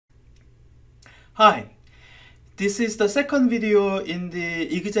Hi, this is the second video in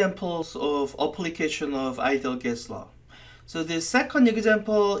the examples of application of ideal gas law. So the second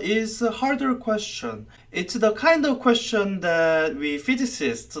example is a harder question. It's the kind of question that we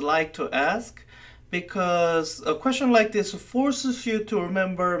physicists like to ask because a question like this forces you to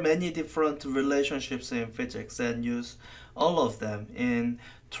remember many different relationships in physics and use all of them in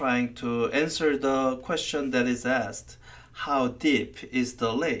trying to answer the question that is asked. How deep is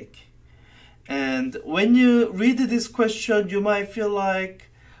the lake? And when you read this question, you might feel like,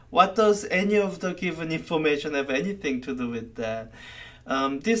 what does any of the given information have anything to do with that?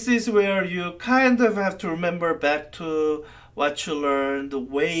 This is where you kind of have to remember back to what you learned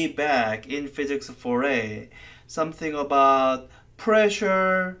way back in Physics 4A. Something about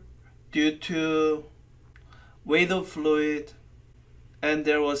pressure due to weight of fluid, and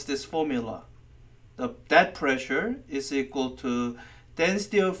there was this formula. That pressure is equal to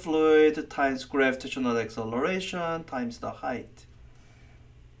density of fluid times gravitational acceleration times the height.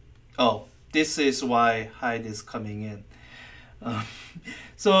 Oh, this is why height is coming in. Um,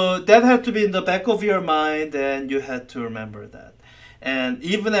 so that had to be in the back of your mind, and you had to remember that. And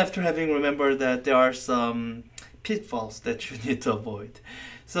even after having remembered that, there are some pitfalls that you need to avoid.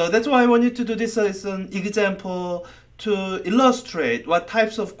 So that's why I want you to do this as an example to illustrate what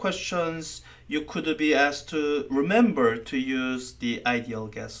types of questions you could be asked to remember to use the ideal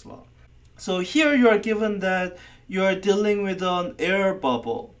gas law. So here you are given that you are dealing with an air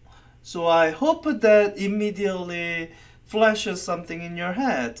bubble. So I hope that immediately flashes something in your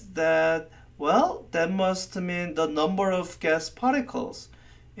head that, well, that must mean the number of gas particles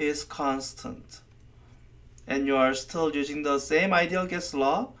is constant. And you are still using the same ideal gas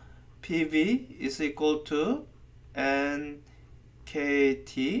law. PV is equal to NKT.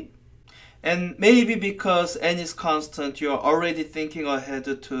 And maybe because n is constant, you're already thinking ahead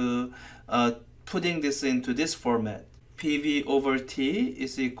to putting this into this format. PV over T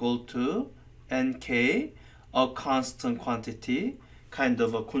is equal to NK, a constant quantity, kind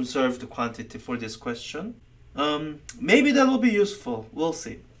of a conserved quantity for this question. Maybe that will be useful. We'll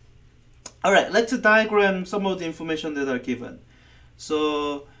see. All right, let's diagram some of the information that are given.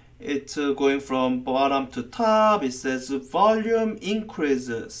 So it's going from bottom to top. It says volume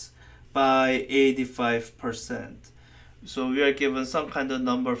increases by 85%. So we are given some kind of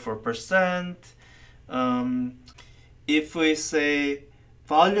number for percent. If we say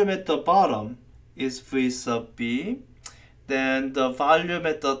volume at the bottom is V sub B, then the volume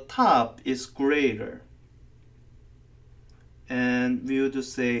at the top is greater. And we would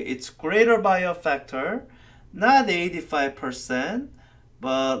say it's greater by a factor, not 85%,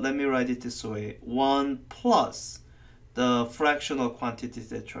 but let me write it this way, 1 plus the fractional quantities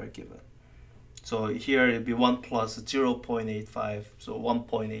that are given. So here it'll be 1 plus 0.85, so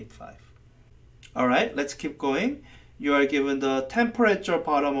 1.85. All right, let's keep going. You are given the temperature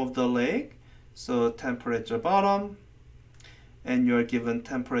bottom of the lake, so temperature bottom, and you are given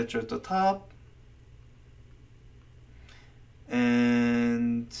temperature at the top,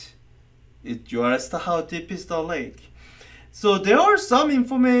 and you are asked how deep is the lake. So there are some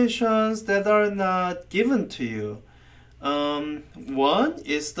informations that are not given to you. One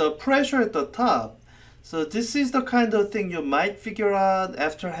is the pressure at the top. So this is the kind of thing you might figure out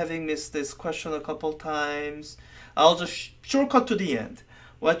after having missed this question a couple times. I'll just shortcut to the end.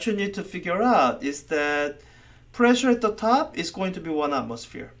 What you need to figure out is that pressure at the top is going to be 1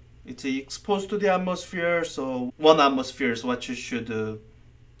 atmosphere. It's exposed to the atmosphere, so 1 atmosphere is what you should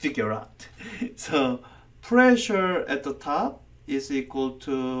figure out. So pressure at the top is equal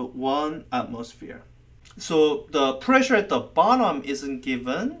to 1 atmosphere. So the pressure at the bottom isn't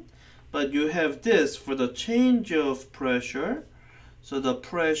given, but you have this for the change of pressure. So the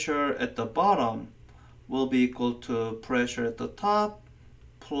pressure at the bottom will be equal to pressure at the top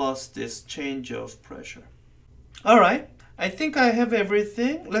plus this change of pressure. All right, I think I have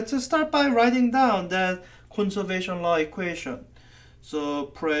everything. Let's start by writing down that conservation law equation. So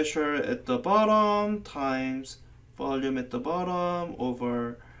pressure at the bottom times volume at the bottom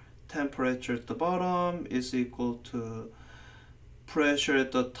over temperature at the bottom is equal to pressure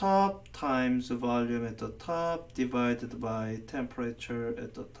at the top times volume at the top divided by temperature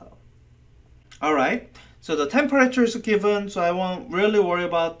at the top. All right, so the temperature is given, so I won't really worry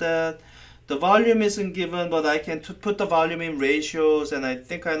about that. The volume isn't given, but I can put the volume in ratios, and I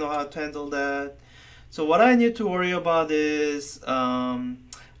think I know how to handle that. So what I need to worry about is I'm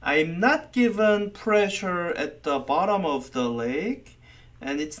not given pressure at the bottom of the lake,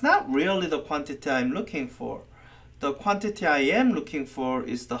 and it's not really the quantity I'm looking for. The quantity I am looking for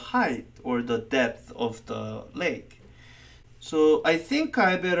is the height or the depth of the lake. So I think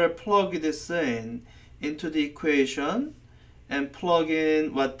I better plug this in into the equation and plug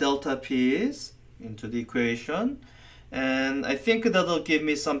in what delta P is into the equation. And I think that'll give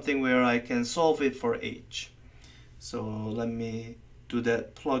me something where I can solve it for H. So let me do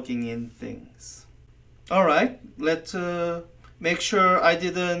that plugging in things. Alright, let's make sure I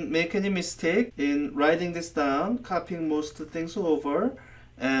didn't make any mistake in writing this down, copying most of the things over,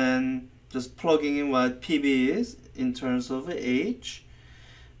 and just plugging in what PB is in terms of H.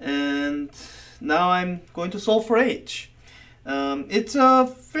 And now I'm going to solve for H. It's a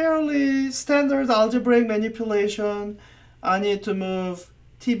fairly standard algebraic manipulation. I need to move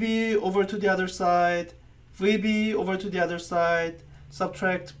TB over to the other side, VB over to the other side,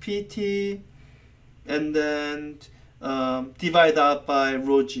 subtract PT, and then divide out by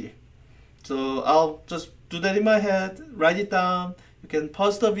rho G. So I'll just do that in my head, write it down. You can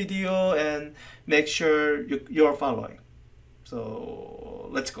pause the video and make sure you're following. So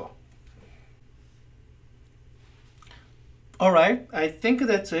let's go. Alright, I think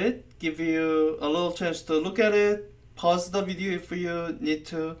that's it. Give you a little chance to look at it, pause the video if you need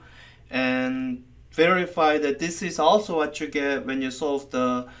to, and verify that this is also what you get when you solve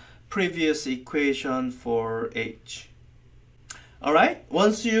the previous equation for H. Alright,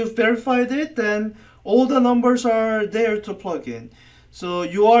 once you've verified it, then all the numbers are there to plug in. So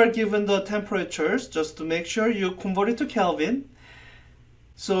you are given the temperatures, just to make sure you convert it to Kelvin.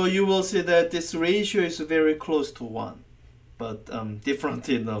 So you will see that this ratio is very close to 1, but different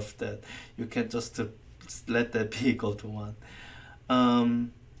enough that you can just let that be equal to 1.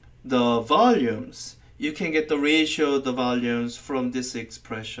 The volumes, you can get the ratio of the volumes from this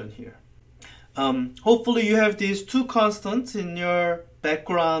expression here. Hopefully you have these two constants in your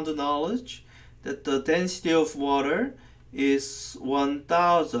background knowledge, that the density of water is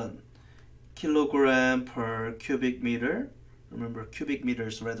 1000 kilogram per cubic meter. Remember, cubic meter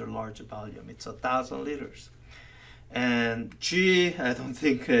is rather large volume. It's 1000 liters. And G, I don't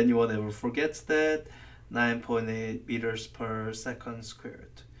think anyone ever forgets that, 9.8 meters per second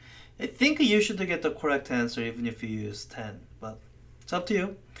squared. I think you should get the correct answer even if you use 10, but it's up to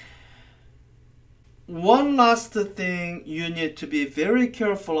you. One last thing you need to be very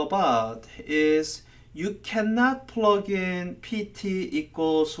careful about is you cannot plug in PT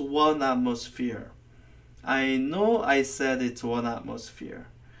equals 1 atmosphere. I know I said it's 1 atmosphere,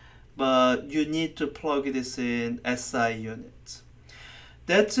 but you need to plug this in SI units.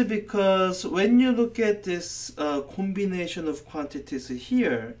 That's because when you look at this combination of quantities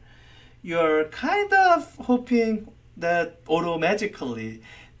here, you're kind of hoping that automatically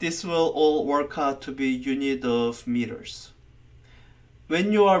this will all work out to be unit of meters.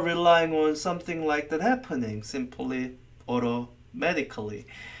 When you are relying on something like that happening simply automatically,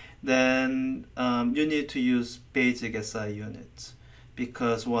 then you need to use basic SI units,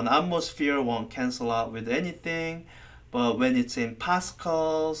 because 1 atmosphere won't cancel out with anything, but when it's in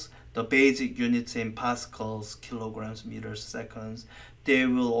pascals, the basic units in pascals, kilograms, meters, seconds, they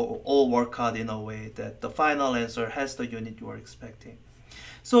will all work out in a way that the final answer has the unit you are expecting.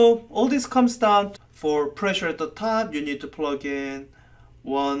 So all this comes down to, for pressure at the top, you need to plug in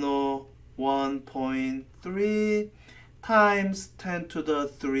 101.3 times 10 to the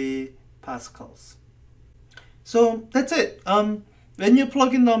 3 pascals. So that's it. When you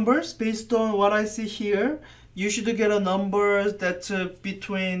plug in numbers based on what I see here, you should get a number that's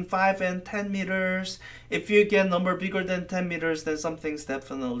between 5 and 10 meters. If you get a number bigger than 10 meters, then something's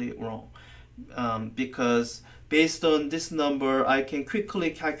definitely wrong. Because based on this number, I can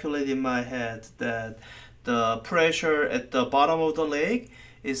quickly calculate in my head that the pressure at the bottom of the lake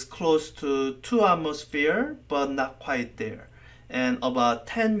is close to 2 atmosphere, but not quite there. And about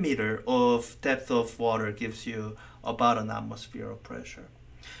 10 meter of depth of water gives you about an atmosphere of pressure.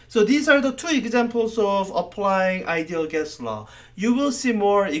 So these are the two examples of applying ideal gas law. You will see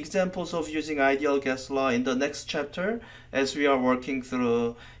more examples of using ideal gas law in the next chapter as we are working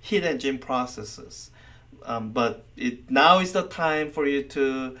through heat engine processes. But now is the time for you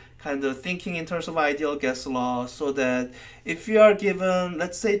to kind of thinking in terms of ideal gas law, so that if you are given,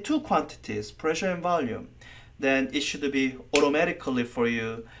 let's say, two quantities, pressure and volume, then it should be automatically for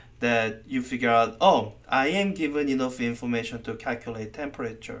you that you figure out, oh, I am given enough information to calculate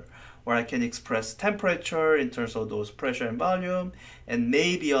temperature, or I can express temperature in terms of those pressure and volume, and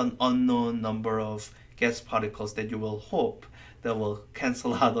maybe an unknown number of gas particles that you will hope that will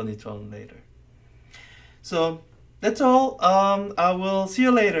cancel out on each other later. So that's all. I will see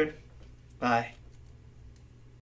you later. Bye.